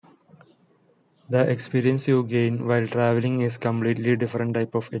The experience you gain while traveling is completely different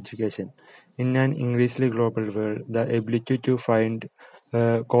type of education. In an increasingly global world, the ability to find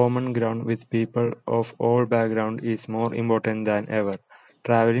common ground with people of all backgrounds is more important than ever.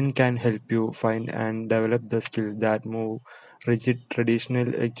 Traveling can help you find and develop the skills that move rigid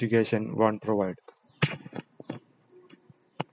traditional education won't provide.